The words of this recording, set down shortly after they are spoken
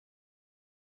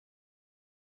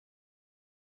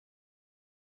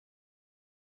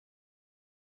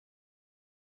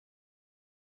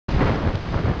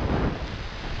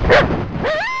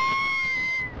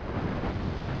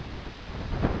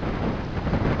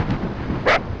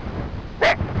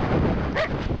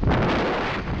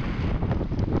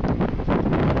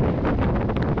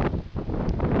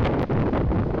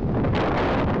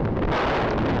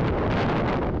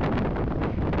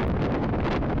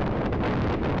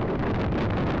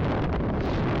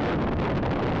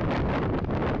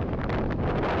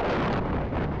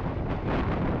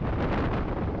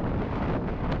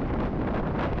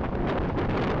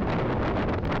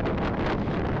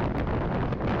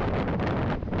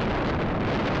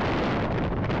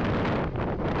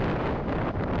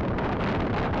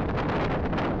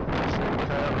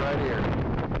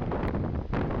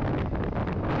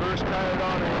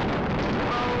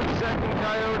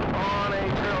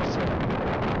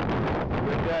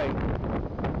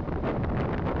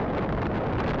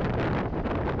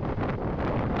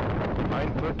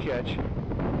8-foot catch.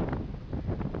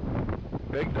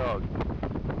 Big dog.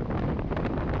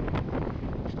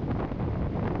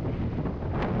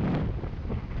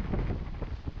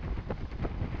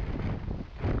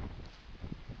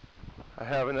 I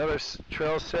have another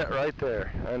trail set right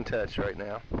there, untouched right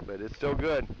now, but it's still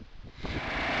good.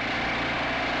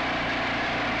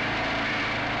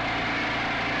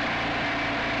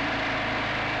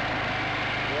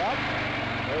 Yep,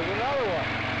 there's another one.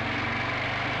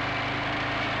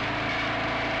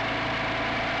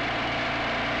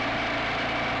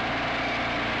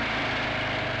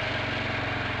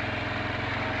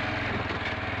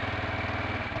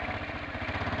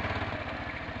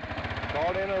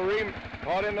 Caught in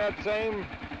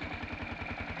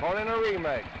a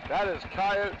remake. That is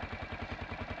Coyote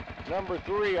number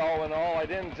 3 all in all. I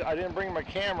didn't bring my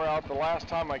camera out the last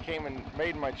time I came and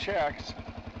made my checks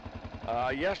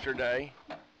yesterday,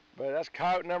 but that's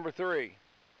Coyote number 3.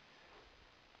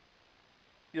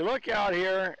 You look out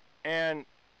here, and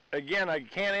again, I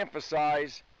can't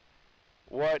emphasize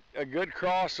what a good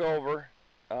crossover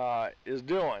is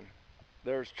doing.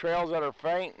 There's trails that are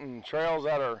faint and trails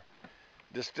that are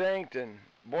distinct, and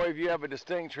boy, if you have a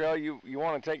distinct trail, you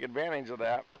want to take advantage of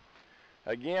that.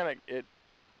 Again,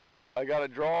 I got a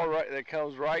draw right that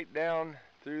comes right down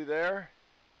through there,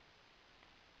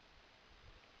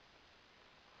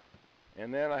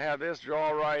 and then I have this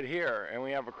draw right here, and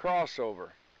we have a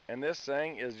crossover, and this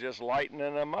thing is just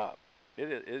lightening them up.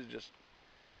 It is just,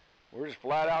 we're just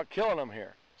flat out killing them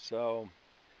here. So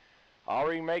I'll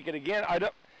remake it again.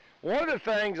 One of the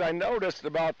things I noticed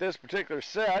about this particular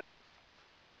set,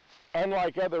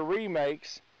 unlike other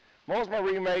remakes, most of my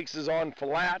remakes is on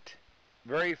flat,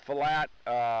 very flat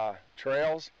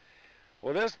trails.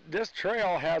 Well, this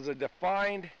trail has a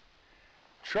defined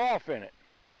trough in it.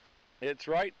 It's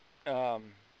right.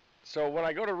 So when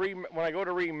I go to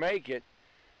remake it,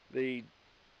 the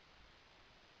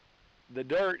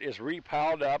dirt is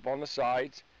repiled up on the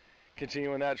sides,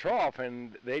 continuing that trough,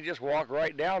 and they just walk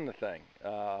right down the thing.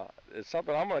 It's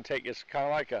something I'm going to take. It's kind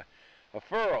of like a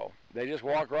furrow. They just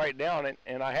walk right down it,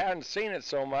 and I hadn't seen it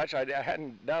so much. I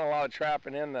hadn't done a lot of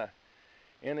trapping in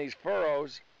these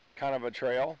furrows, kind of a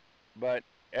trail, but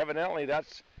evidently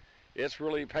it's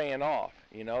really paying off.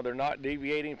 You know, they're not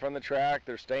deviating from the track.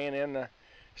 They're staying in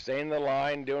the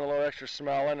line, doing a little extra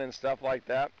smelling and stuff like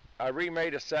that. I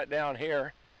remade a set down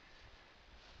here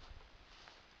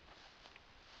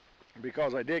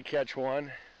because I did catch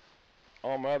one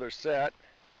on my other set,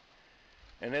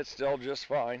 and it's still just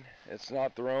fine. It's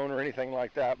not thrown or anything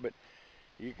like that, but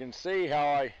you can see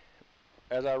how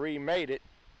as I remade it,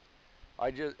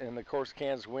 and of course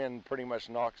Kansas wind pretty much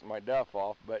knocks my duff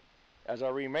off, but as I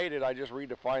remade it, I just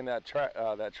redefined that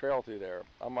trail through there.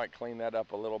 I might clean that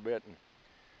up a little bit and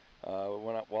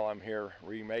while I'm here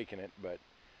remaking it, but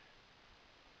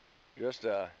just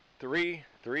three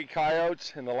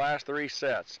coyotes in the last 3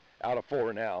 sets out of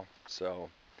 4 now. So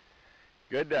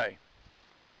good day.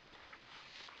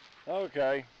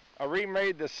 Okay, I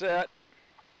remade the set.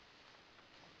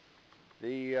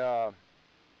 It's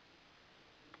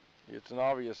an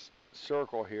obvious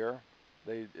circle here.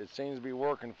 It seems to be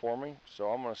working for me, so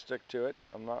I'm going to stick to it.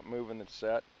 I'm not moving the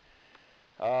set.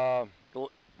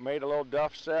 Made a little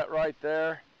duff set right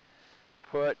there.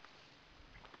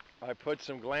 I put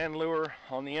some gland lure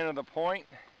on the end of the point.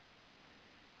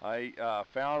 I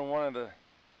found one of the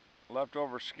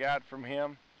leftover scat from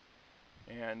him,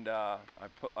 and I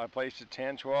placed it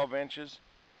 10-12 inches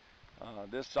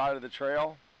this side of the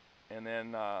trail, and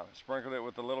then sprinkled it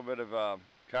with a little bit of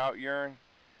coyote urine.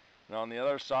 And on the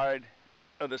other side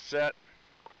of the set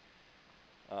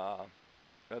of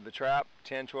the trap,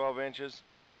 10-12 inches,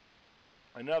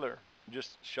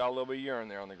 just shot a little bit of urine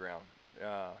there on the ground.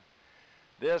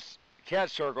 This catch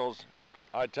circles,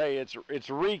 I tell you, it's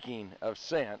reeking of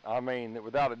scent. I mean,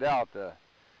 without a doubt,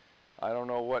 I don't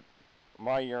know what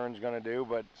my urine's going to do,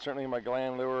 but certainly my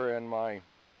gland lure and my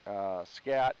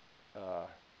scat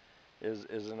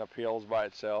is an appeals by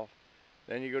itself.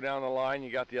 Then you go down the line,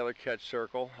 you got the other catch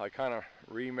circle. I kind of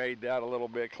remade that a little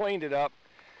bit, cleaned it up,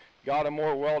 got a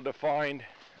more well-defined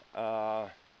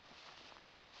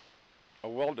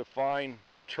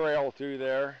trail through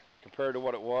there compared to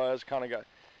what it was. Kind of got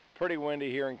pretty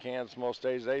windy here in Kansas most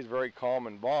days. Today's very calm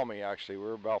and balmy, actually.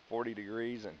 We're about 40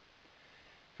 degrees and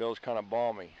feels kind of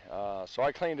balmy. So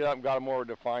I cleaned it up and got a more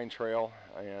defined trail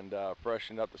and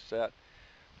freshened up the set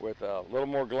with a little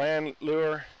more gland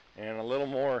lure and a little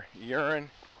more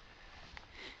urine.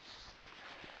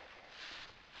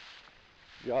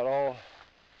 Got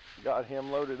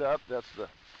him loaded up. That's the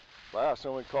last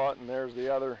one we caught, and there's the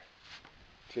other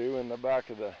 2 in the back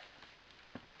of the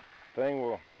thing.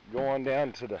 We'll go on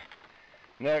down to the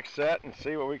next set and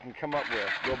see what we can come up with.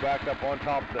 Go back up on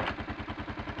top of the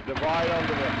divide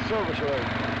onto the service road.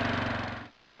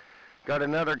 Got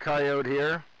another coyote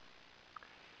here.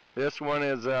 This one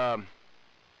is in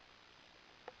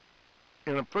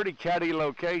a pretty catty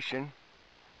location.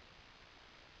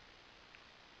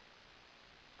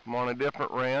 I'm on a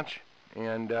different ranch,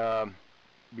 and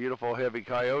beautiful heavy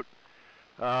coyote.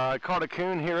 I caught a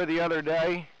coon here the other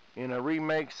day in a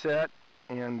remake set,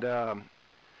 and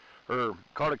or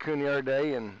caught a coon the other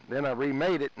day, and then I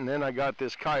remade it, and then I got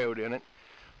this coyote in it.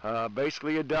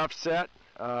 Basically a duff set,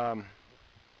 and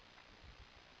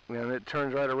it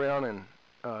turns right around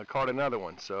and caught another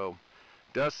one. So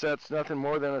duff set's nothing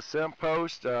more than a scent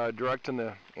post directing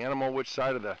the animal which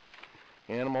side of the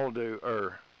animal to,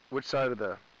 or which side of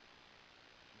the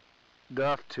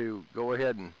duff to go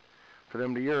ahead and for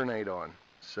them to urinate on.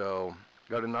 So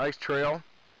got a nice trail,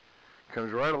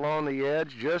 comes right along the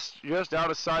edge, just out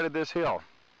of sight of this hill.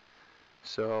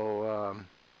 So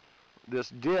this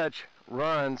ditch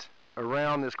runs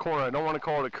around this corner. I don't want to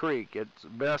call it a creek. It's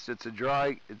best it's a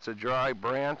dry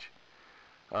branch.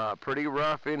 Pretty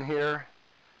rough in here,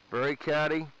 very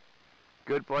catty.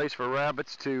 Good place for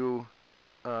rabbits to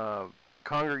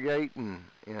congregate and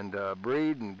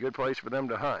breed, and good place for them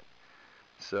to hunt.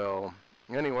 So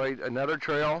anyway, another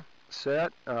trail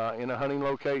set in a hunting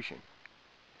location.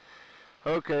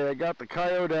 Okay, I got the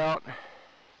coyote out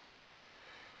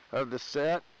of the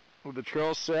set, with the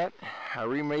trail set. I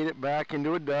remade it back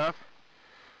into a duff.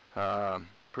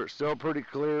 Still pretty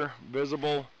clear,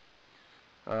 visible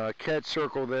catch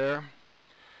circle there.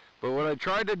 But what I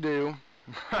tried to do,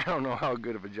 I don't know how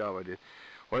good of a job I did.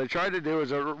 What I tried to do is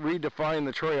redefine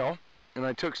the trail, and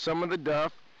I took some of the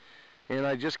duff, and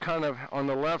I just kind of on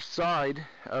the left side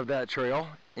of that trail,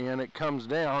 and it comes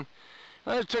down.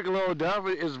 I just took a little duff.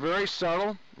 It's very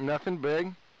subtle, nothing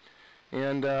big,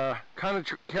 and kind of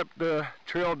kept the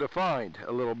trail defined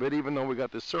a little bit, even though we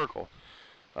got this circle.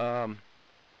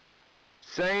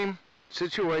 Same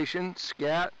situation,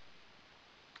 scat,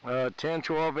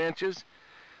 10-12 inches.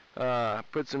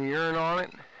 Put some urine on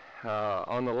it.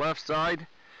 On the left side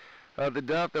of the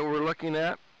duff that we're looking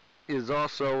at is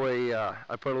also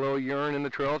I put a little urine in the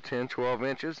trail, 10-12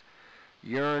 inches.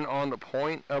 Urine on the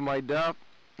point of my duff,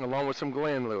 along with some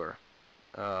gland lure.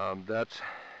 I'll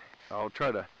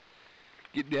try to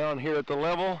get down here at the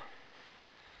level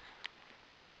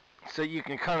so you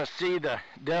can kind of see the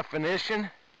definition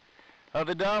of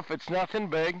the duff. It's nothing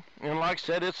big, and like I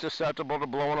said, it's susceptible to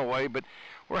blowing away, but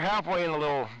we're halfway in a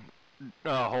little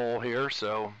hole here,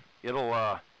 so it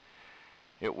will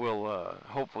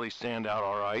hopefully stand out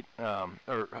all right,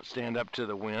 or stand up to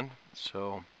the wind.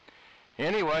 So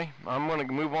anyway, I'm going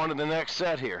to move on to the next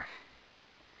set here.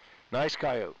 Nice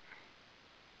coyote.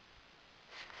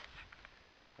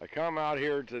 I come out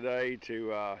here today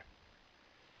to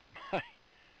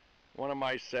one of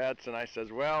my sets, and I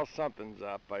says, well, something's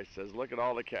up. I says, look at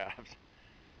all the calves.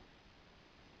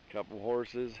 Couple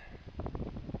horses,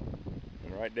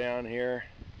 and right down here,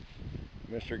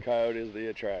 Mr. Coyote is the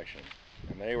attraction,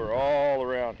 and they were all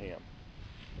around him.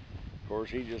 Of course,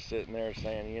 he's just sitting there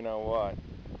saying, you know what,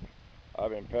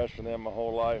 I've been pestering them my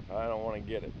whole life, I don't want to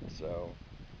get it. So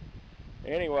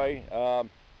anyway,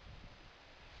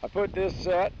 I put this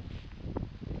set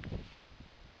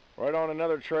right on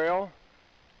another trail.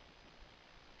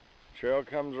 Trail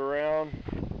comes around,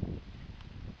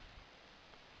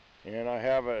 and I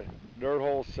have a dirt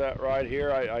hole set right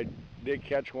here. I did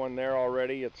catch one there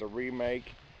already. It's a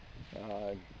remake.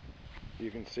 You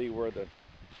can see where the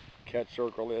catch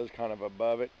circle is, kind of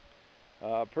above it.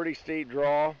 Pretty steep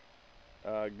draw,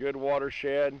 good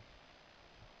watershed.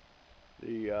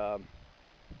 Caught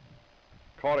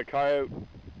a coyote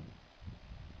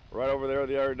right over there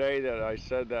the other day that I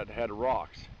said that had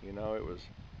rocks. You know, it was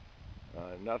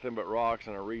nothing but rocks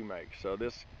and a remake. So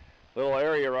this little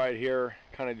area right here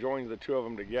kind of joins the two of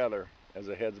them together as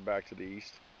it heads back to the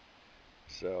east.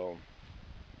 So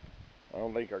I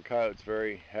don't think our coyote's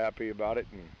very happy about it,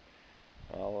 and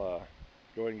I'll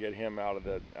go ahead and get him out of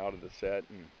the set.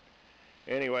 And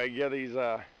anyway, give these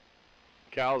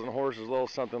cows and horses a little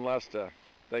something less to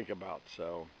think about.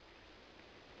 So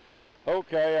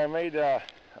okay, I made a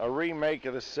remake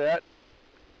of the set.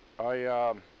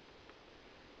 I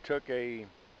took the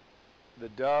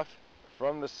duff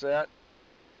from the set,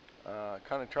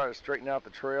 kind of try to straighten out the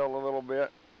trail a little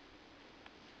bit,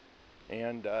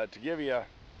 and to give you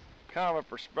kind of a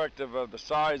perspective of the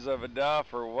size of a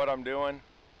duff or what I'm doing,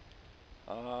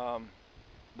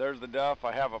 there's the duff.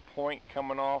 I have a point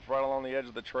coming off right along the edge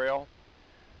of the trail,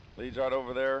 leads right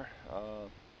over there.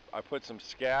 I put some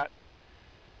scat,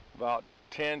 about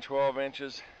 10-12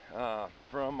 inches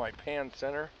from my pan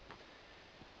center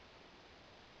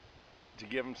to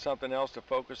give them something else to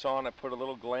focus on. I put a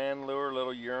little gland lure, a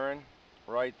little urine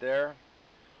right there.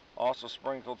 Also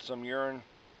sprinkled some urine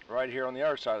right here on the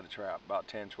other side of the trap, about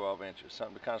 10-12 inches,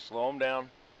 something to kind of slow them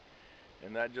down,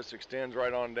 and that just extends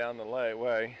right on down the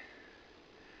way.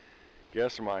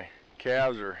 Guess my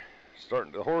calves are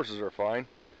starting, the horses are fine,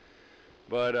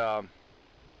 but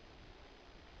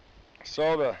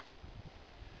so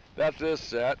that's this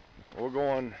set. We're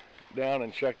going down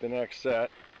and check the next set.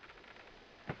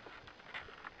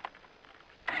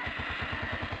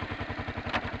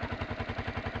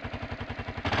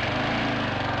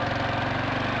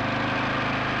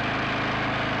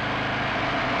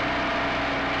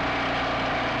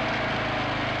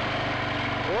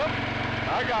 Whoop,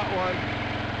 I got one.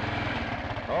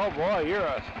 Oh boy, you're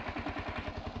a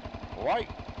white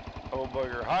old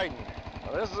booger hiding.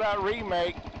 Now this is that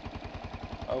remake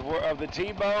of the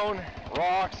T-bone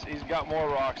rocks. He's got more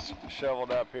rocks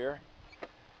shoveled up here.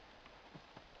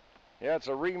 Yeah, it's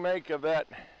a remake of that.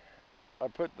 I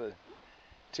put the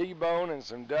T-bone and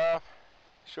some duff.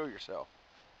 Show yourself.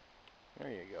 There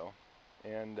you go.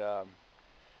 And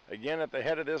again, at the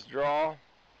head of this draw,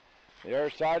 the other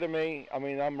side of me, I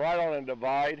mean, I'm right on a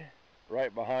divide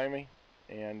right behind me.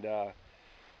 And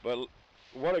but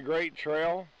what a great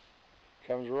trail.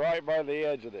 Comes right by the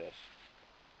edge of this.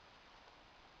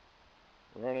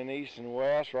 Running east and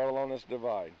west right along this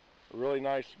divide. A really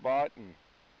nice spot. And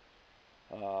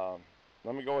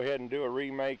let me go ahead and do a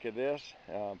remake of this.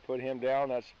 Put him down.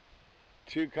 That's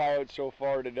 2 coyotes so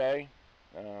far today.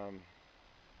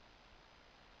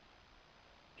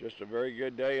 Just a very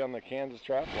good day on the Kansas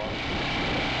trap line.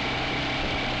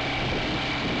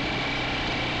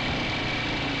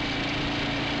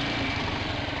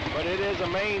 But it is a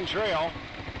main trail.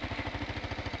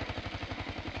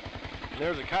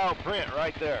 There's a coyote print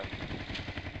right there.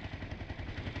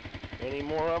 Any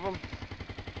more of them?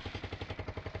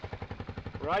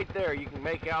 Right there, you can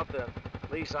make out the,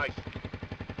 at least right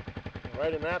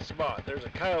in that spot. There's a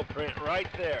coyote print right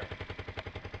there,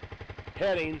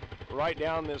 heading right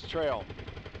down this trail.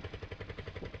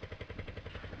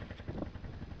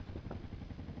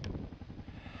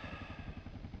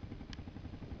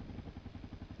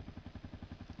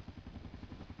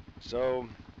 So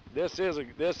this is a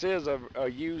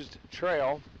used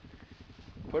trail.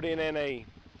 Putting in a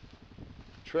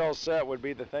trail set would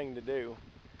be the thing to do.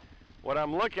 What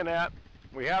I'm looking at,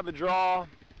 we have the draw,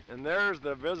 and there's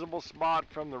the visible spot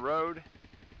from the road.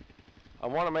 I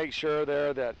want to make sure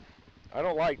there that I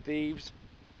don't like thieves.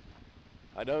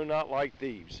 I do not like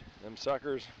thieves. Them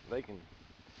suckers, I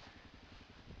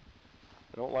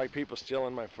don't like people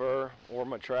stealing my fur or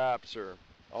my traps or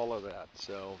all of that.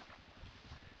 So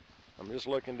I'm just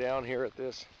looking down here at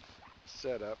this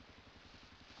setup.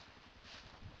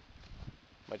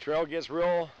 My trail gets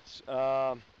real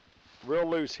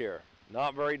loose here.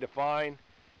 Not very defined.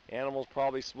 Animals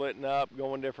probably splitting up,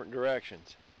 going different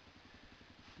directions.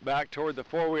 Back toward the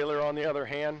four-wheeler on the other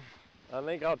hand, I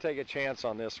think I'll take a chance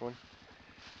on this one.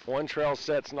 One trail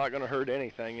set's not going to hurt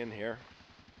anything in here.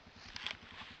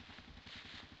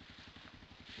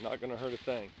 Not going to hurt a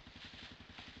thing.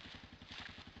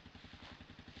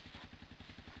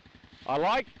 I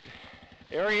like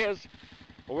areas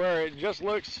where it just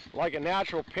looks like a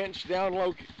natural pinch down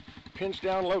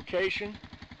location.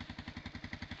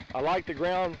 I like the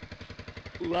ground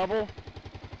level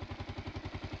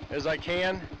as I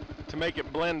can to make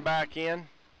it blend back in,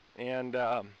 and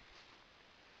I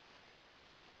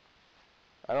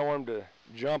don't want them to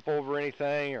jump over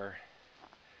anything or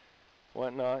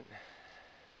whatnot.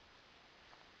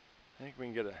 I think we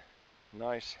can get a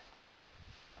nice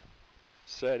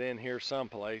set in here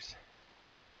someplace.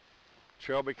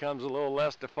 Trail becomes a little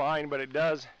less defined, but it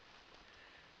does,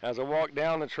 as I walk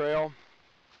down the trail,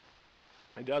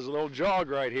 it does a little jog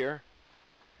right here.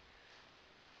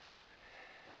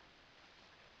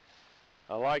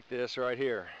 I like this right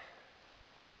here.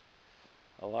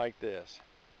 I like this.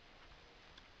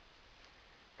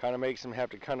 Kind of makes them have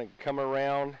to kind of come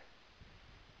around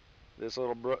this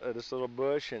little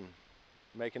bush and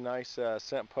make a nice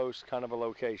scent post kind of a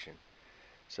location.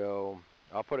 So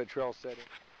I'll put a trail set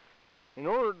in.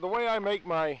 The way I make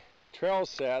my trail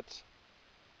sets,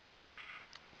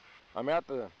 I'm at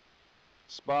the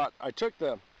spot. I took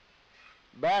the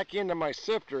back end of my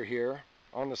sifter here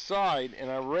on the side and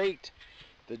I raked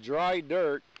the dry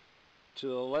dirt to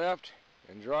the left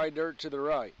and dry dirt to the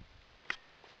right.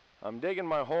 I'm digging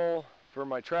my hole for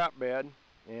my trap bed,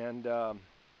 and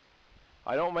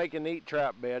I don't make a neat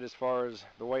trap bed as far as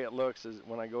the way it looks is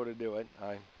when I go to do it.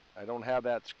 I don't have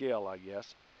that skill, I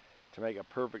guess, to make a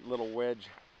perfect little wedge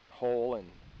hole, and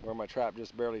where my trap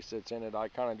just barely sits in it, I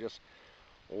kind of just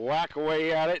whack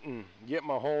away at it and get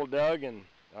my hole dug, and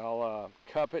I'll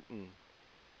cup it and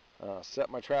set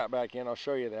my trap back in. I'll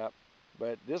show you that.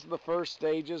 But this is the first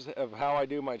stages of how I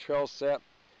do my trail set.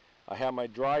 I have my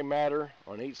dry matter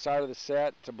on each side of the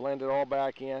set to blend it all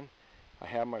back in. I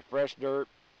have my fresh dirt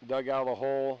dug out of the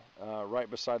hole right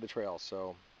beside the trail.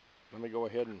 So let me go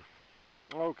ahead and,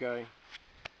 okay.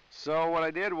 So what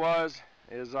I did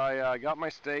is I got my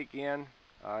stake in.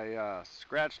 I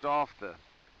scratched off the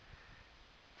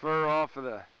fur off of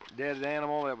the dead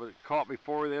animal that was caught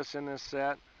before this in this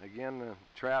set. Again, the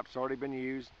trap's already been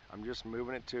used. I'm just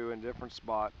moving it to a different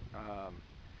spot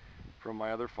from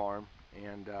my other farm.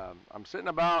 And I'm sitting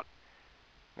about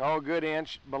a good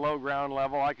inch below ground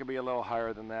level. I could be a little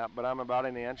higher than that, but I'm about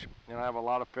an inch, and I have a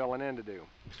lot of filling in to do.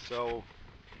 So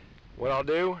what I'll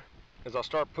do is I'll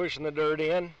start pushing the dirt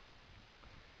in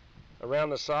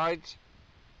around the sides.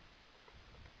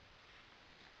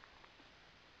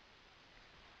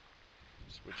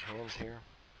 Switch hands here.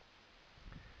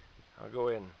 I'll go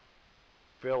ahead and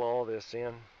fill all this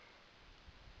in.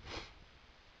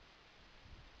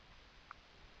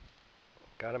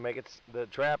 Got to make it, the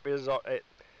trap is,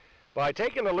 by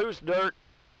taking the loose dirt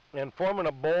and forming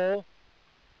a bowl,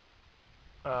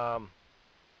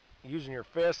 using your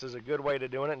fist is a good way to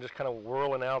doing it, and just kind of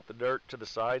whirling out the dirt to the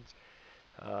sides.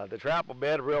 The trap will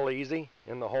bed real easy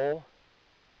in the hole.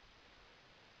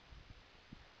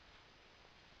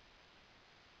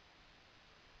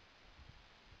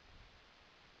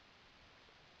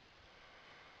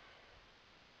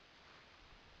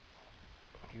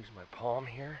 Use my palm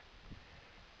here.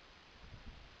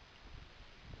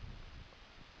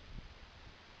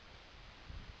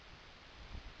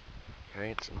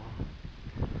 Okay, it's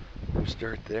loose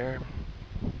dirt there.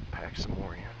 Pack some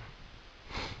more in.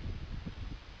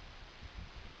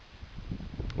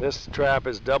 This trap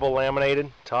is double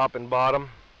laminated, top and bottom.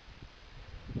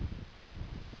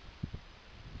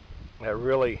 That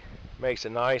really makes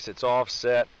it nice. It's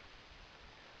offset.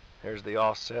 There's the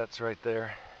offsets right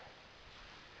there.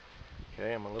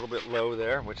 Okay, I'm a little bit low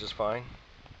there, which is fine.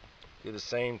 Do the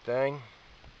same thing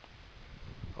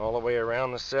all the way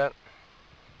around the set.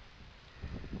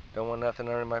 Don't want nothing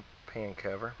under my pan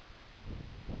cover.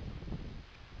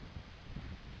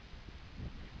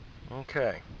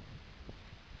 Okay.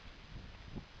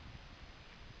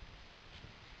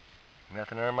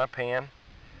 Nothing under my pan.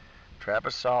 Trap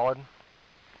is solid.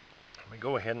 Let me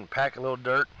go ahead and pack a little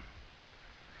dirt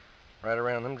right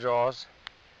around them jaws.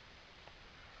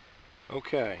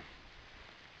 Okay.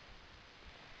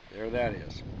 There that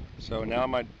is. So now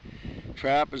my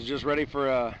trap is just ready for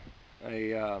a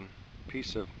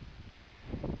piece of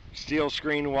steel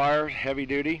screen wire, heavy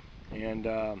duty, and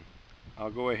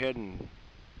I'll go ahead and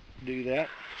do that.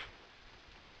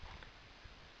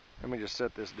 Let me just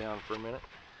set this down for a minute.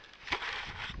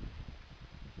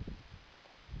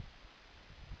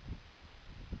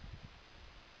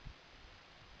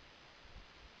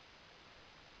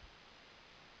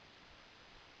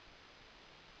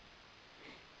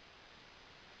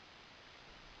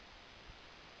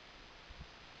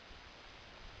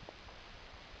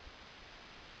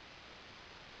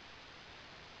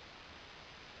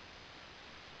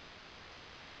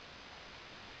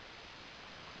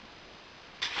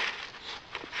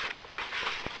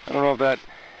 I don't know if that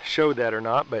showed that or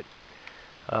not, but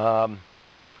I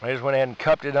just went ahead and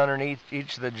cupped it underneath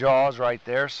each of the jaws right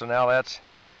there. So now that's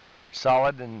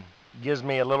solid and gives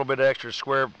me a little bit extra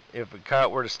square if a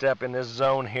coyote were to step in this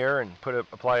zone here and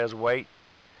apply his weight.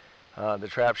 The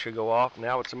trap should go off.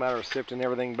 Now it's a matter of sifting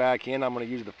everything back in. I'm going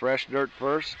to use the fresh dirt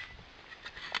first.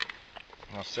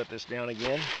 I'll set this down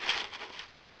again.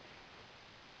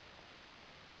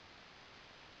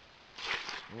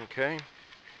 Okay.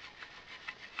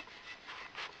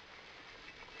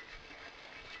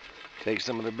 Take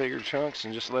some of the bigger chunks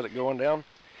and just let it go on down.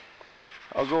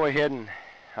 I'll go ahead and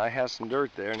I have some dirt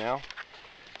there now.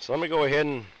 So let me go ahead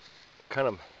and kind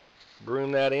of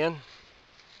broom that in.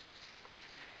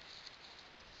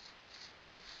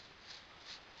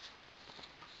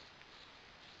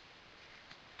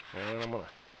 And I'm going to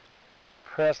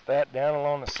press that down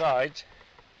along the sides.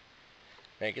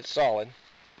 Make it solid.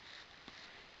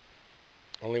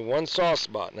 Only one soft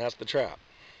spot, and that's the trap.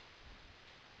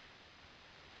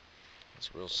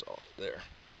 It's real soft there.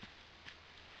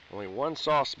 Only one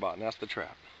soft spot, and that's the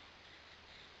trap.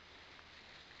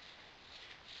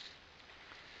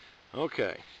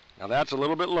 Okay, now that's a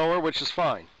little bit lower, which is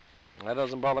fine. That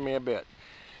doesn't bother me a bit.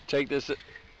 Take this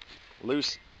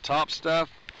loose top stuff.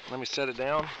 Let me set it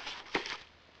down.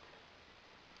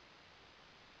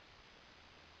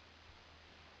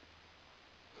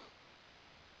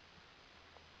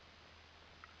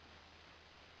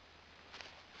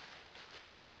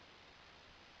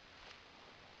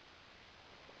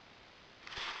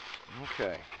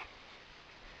 Okay.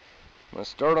 I'm going to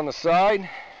start on the side.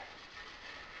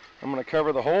 I'm going to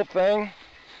cover the whole thing.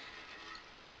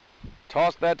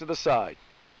 Toss that to the side.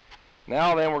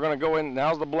 Now then, we're going to go in.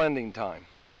 Now's the blending time.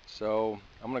 So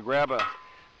I'm going to grab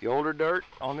the older dirt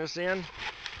on this end.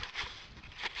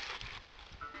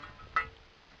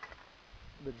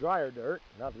 The drier dirt,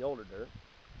 not the older dirt.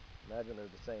 Imagine they're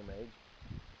the same age.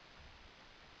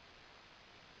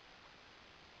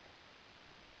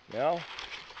 Now,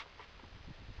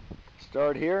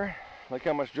 start here. Look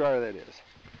how much drier that is.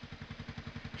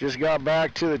 Just got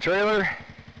back to the trailer.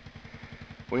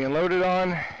 We unloaded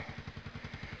on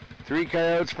 3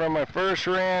 coyotes from my first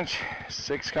ranch,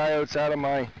 6 coyotes out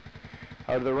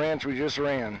of the ranch we just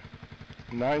ran.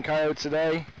 9 coyotes a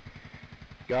day.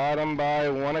 Got them by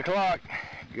 1 o'clock.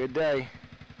 Good day.